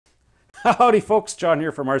Howdy folks, John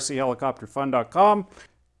here from rchelicopterfun.com.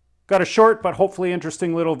 Got a short but hopefully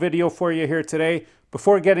interesting little video for you here today.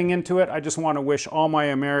 Before getting into it, I just want to wish all my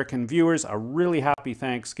American viewers a really happy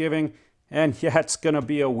Thanksgiving. And yeah, it's going to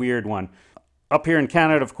be a weird one. Up here in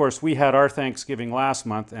Canada, of course, we had our Thanksgiving last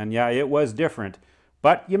month, and yeah, it was different.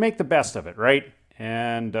 But you make the best of it, right?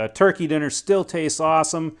 And turkey dinner still tastes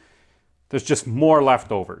awesome. There's just more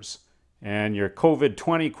leftovers. And your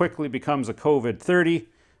COVID-20 quickly becomes a COVID-30.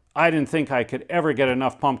 I didn't think I could ever get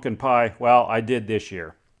enough pumpkin pie. Well, I did this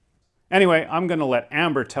year. Anyway, I'm going to let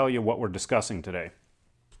Amber tell you what we're discussing today.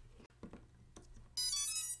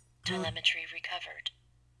 Telemetry recovered.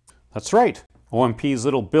 That's right. OMP's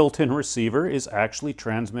little built-in receiver is actually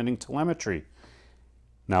transmitting telemetry.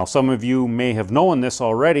 Now, some of you may have known this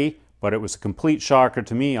already, but it was a complete shocker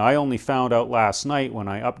to me. I only found out last night when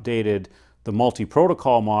I updated the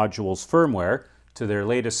multi-protocol module's firmware to their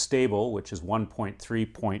latest stable, which is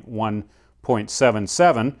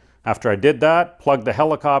 1.3.1.77. After I did that, plugged the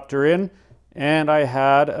helicopter in, and I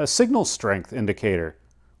had a signal strength indicator,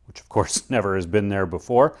 which of course never has been there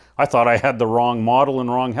before. I thought I had the wrong model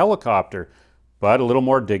and wrong helicopter, but a little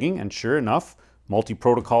more digging, and sure enough,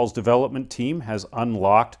 Multi-Protocol's development team has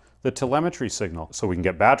unlocked the telemetry signal. So we can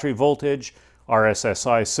get battery voltage,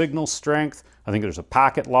 RSSI signal strength, I think there's a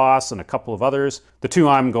packet loss and a couple of others. The two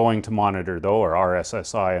I'm going to monitor though are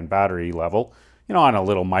RSSI and battery level. You know, on a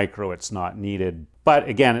little micro it's not needed. But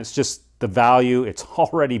again, it's just the value, it's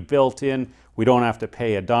already built in. We don't have to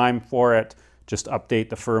pay a dime for it. Just update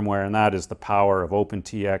the firmware, and that is the power of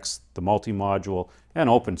OpenTX, the multi-module,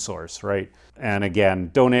 and open source, right? And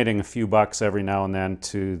again, donating a few bucks every now and then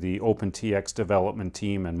to the OpenTX development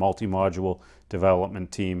team and multi-module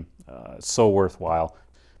development team, so worthwhile,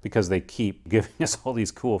 because they keep giving us all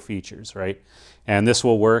these cool features, right? And this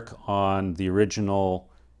will work on the original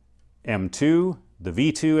M2, the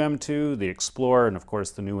V2 M2, the Explorer, and of course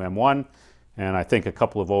the new M1, and I think a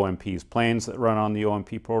couple of OMP's planes that run on the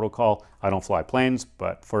OMP protocol. I don't fly planes,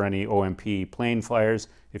 but for any OMP plane flyers,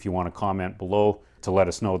 if you want to comment below to let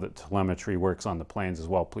us know that telemetry works on the planes as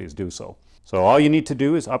well, please do so. So all you need to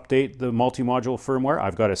do is update the multi-module firmware.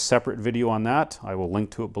 I've got a separate video on that. I will link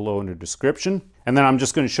to it below in the description. And then I'm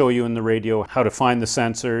just going to show you in the radio how to find the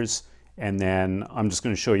sensors, and then I'm just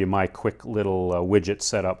going to show you my quick little widget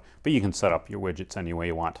setup, but you can set up your widgets any way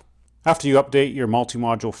you want. After you update your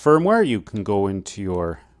multi-module firmware, you can go into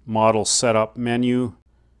your model setup menu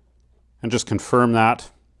and just confirm that.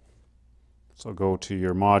 So go to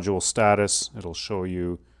your module status. It'll show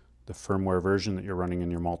you the firmware version that you're running in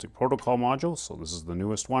your multi-protocol module. So this is the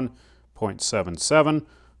newest one, 0.77. Of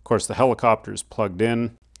course, the helicopter is plugged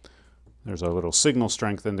in. There's our little signal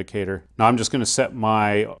strength indicator. Now I'm just going to set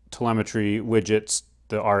my telemetry widgets,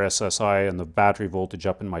 the RSSI and the battery voltage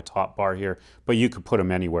up in my top bar here, but you could put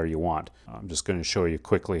them anywhere you want. I'm just going to show you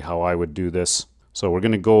quickly how I would do this. So we're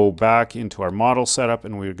going to go back into our model setup,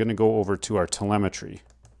 and we're going to go over to our telemetry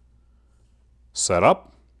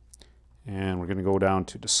setup, and we're going to go down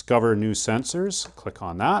to discover new sensors. Click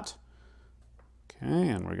on that. Okay,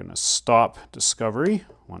 and we're going to stop discovery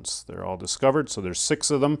once they're all discovered. So there's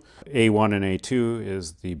 6 of them. A1 and A2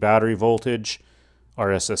 is the battery voltage.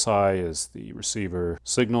 RSSI is the receiver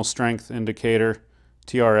signal strength indicator.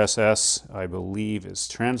 TRSS, I believe, is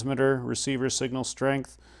transmitter receiver signal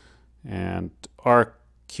strength. And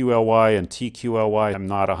RQLY and TQLY, I'm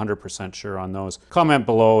not 100% sure on those. Comment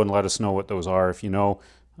below and let us know what those are if you know.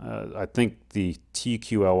 I think the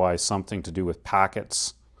TQLY is something to do with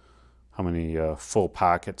packets, how many full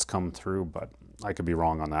packets come through, but I could be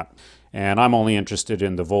wrong on that. And I'm only interested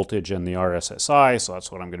in the voltage and the RSSI, so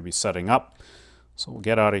that's what I'm going to be setting up. So we'll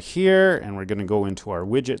get out of here, and we're going to go into our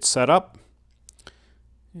widget setup.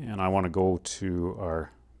 And I want to go to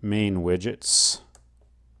our main widgets,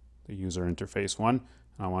 the user interface one.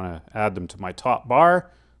 And I want to add them to my top bar.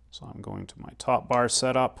 So I'm going to my top bar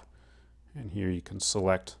setup. And here you can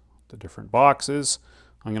select the different boxes.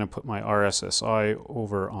 I'm going to put my RSSI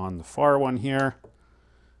over on the far one here.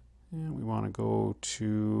 And we want to go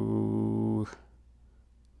to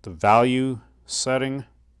the value setting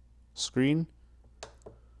screen.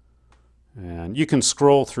 And you can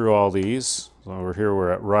scroll through all these. So over here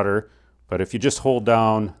we're at rudder, but if you just hold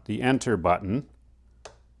down the enter button,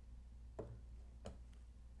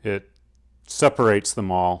 it separates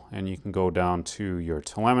them all, and you can go down to your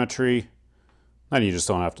telemetry. Then you just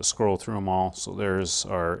don't have to scroll through them all. So there's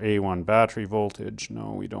our A1 battery voltage.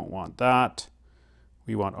 No, we don't want that.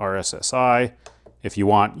 We want RSSI. If you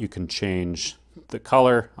want, you can change the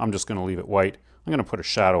color. I'm just going to leave it white. I'm going to put a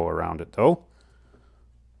shadow around it though.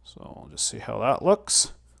 So I'll just see how that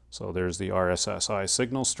looks. So there's the RSSI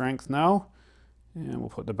signal strength now. And we'll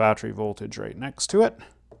put the battery voltage right next to it.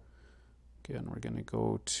 Again, we're going to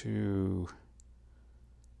go to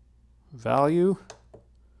value,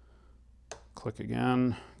 click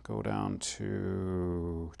again, go down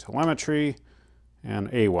to telemetry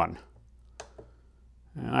and A1.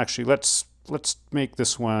 And actually, let's make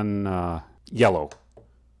this one yellow,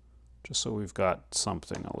 just so we've got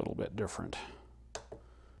something a little bit different.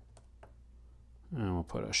 And we'll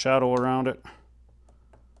put a shadow around it.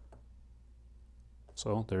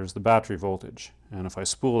 So there's the battery voltage. And if I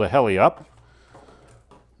spool the heli up,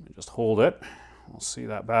 let me just hold it, we'll see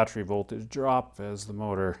that battery voltage drop as the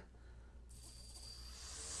motor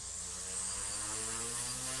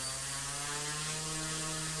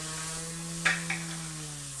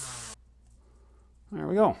there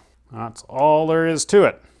we go. That's all there is to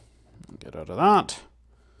it. Get out of that.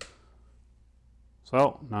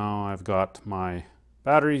 So now I've got my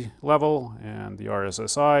battery level and the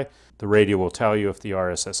RSSI. The radio will tell you if the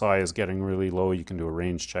RSSI is getting really low. You can do a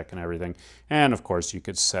range check and everything. And of course, you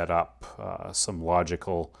could set up some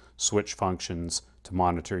logical switch functions to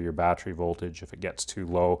monitor your battery voltage. If it gets too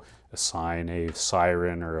low, assign a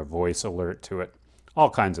siren or a voice alert to it. All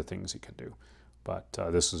kinds of things you can do. But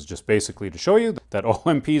this is just basically to show you that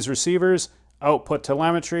OMP's receivers output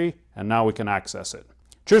telemetry, and now we can access it.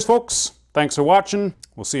 Cheers, folks. Thanks for watching.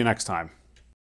 We'll see you next time.